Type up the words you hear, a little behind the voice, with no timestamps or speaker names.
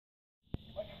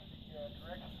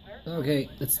Okay,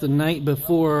 it's the night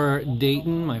before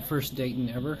Dayton, my first Dayton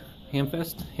ever,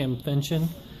 Hamvention.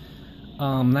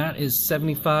 That is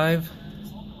 75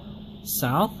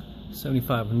 south,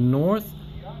 75 north.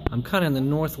 I'm kind of in the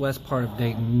northwest part of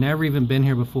Dayton. Never even been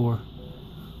here before.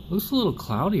 Looks a little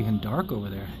cloudy and dark over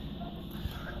there.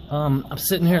 I'm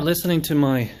sitting here listening to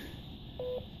my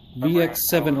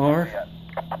VX7R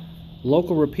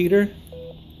local repeater,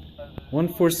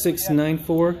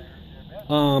 14694.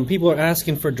 People are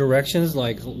asking for directions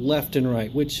like left and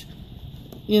right, which,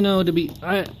 you know,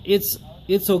 it's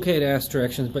okay to ask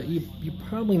directions, but you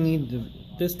probably need to,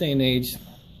 this day and age,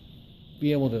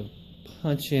 be able to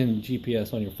punch in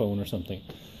GPS on your phone or something.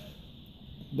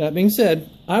 That being said,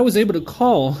 I was able to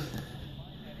call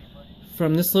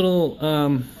from this little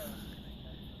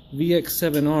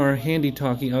VX7R handy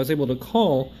talkie. I was able to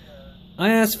call.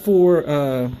 I asked for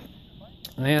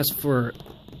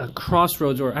a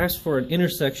crossroads, or asked for an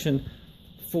intersection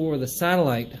for the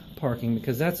satellite parking,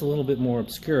 because that's a little bit more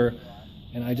obscure,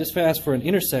 and I just asked for an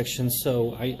intersection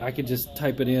so I could just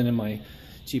type it in my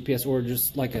GPS, or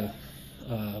just like a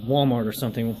Walmart or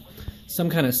something,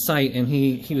 some kind of site, and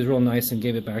he was real nice and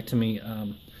gave it back to me.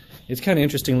 It's kind of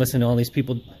interesting listening to all these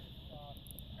people.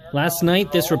 Last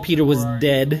night this repeater was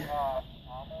dead,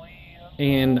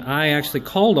 and I actually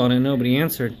called on it, nobody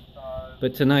answered,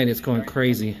 but tonight it's going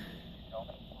crazy.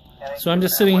 So I'm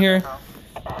just sitting here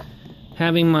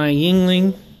having my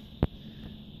Yingling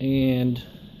and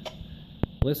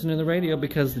listening to the radio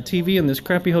because the TV in this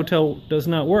crappy hotel does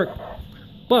not work.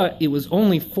 But it was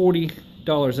only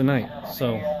 $40 a night,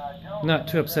 so not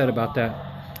too upset about that.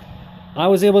 I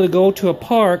was able to go to a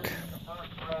park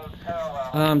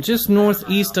just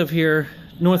northeast of here,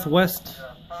 northwest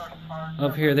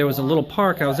of here. There was a little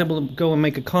park. I was able to go and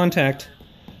make a contact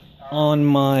on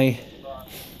my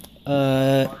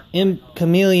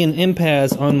Chameleon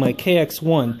Impaz on my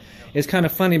KX1. It's kind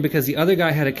of funny because the other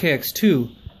guy had a KX2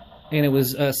 and it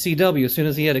was CW. As soon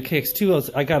as he had a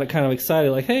KX2, I got kind of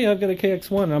excited, like, hey, I've got a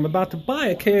KX1 and I'm about to buy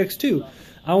a KX2.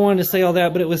 I wanted to say all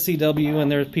that, but it was CW and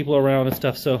there's people around and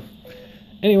stuff. So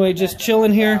anyway, just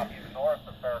chilling here.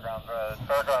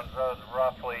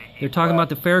 They're talking about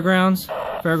the Fairgrounds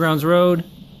Road,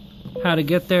 how to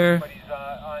get there.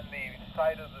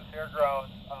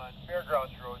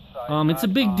 It's a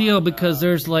big deal because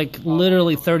there's like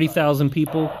literally 30,000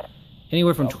 people,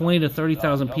 anywhere from 20 to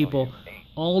 30,000 people,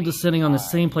 all descending on the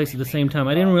same place at the same time.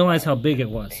 I didn't realize how big it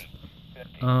was,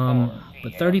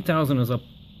 but 30,000 is a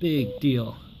big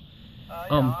deal.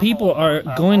 People are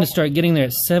going to start getting there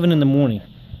at 7 in the morning.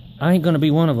 I ain't going to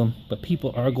be one of them, but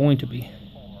people are going to be.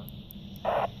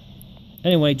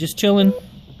 Anyway, just chilling.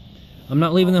 I'm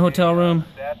not leaving the hotel room.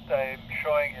 That I'm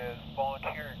showing as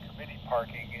volunteer and committee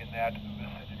parking in that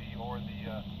vicinity, or the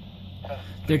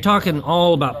they're talking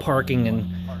all about parking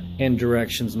and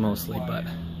directions mostly, but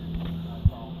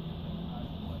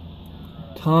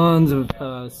tons of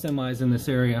semis in this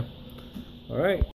area. All right.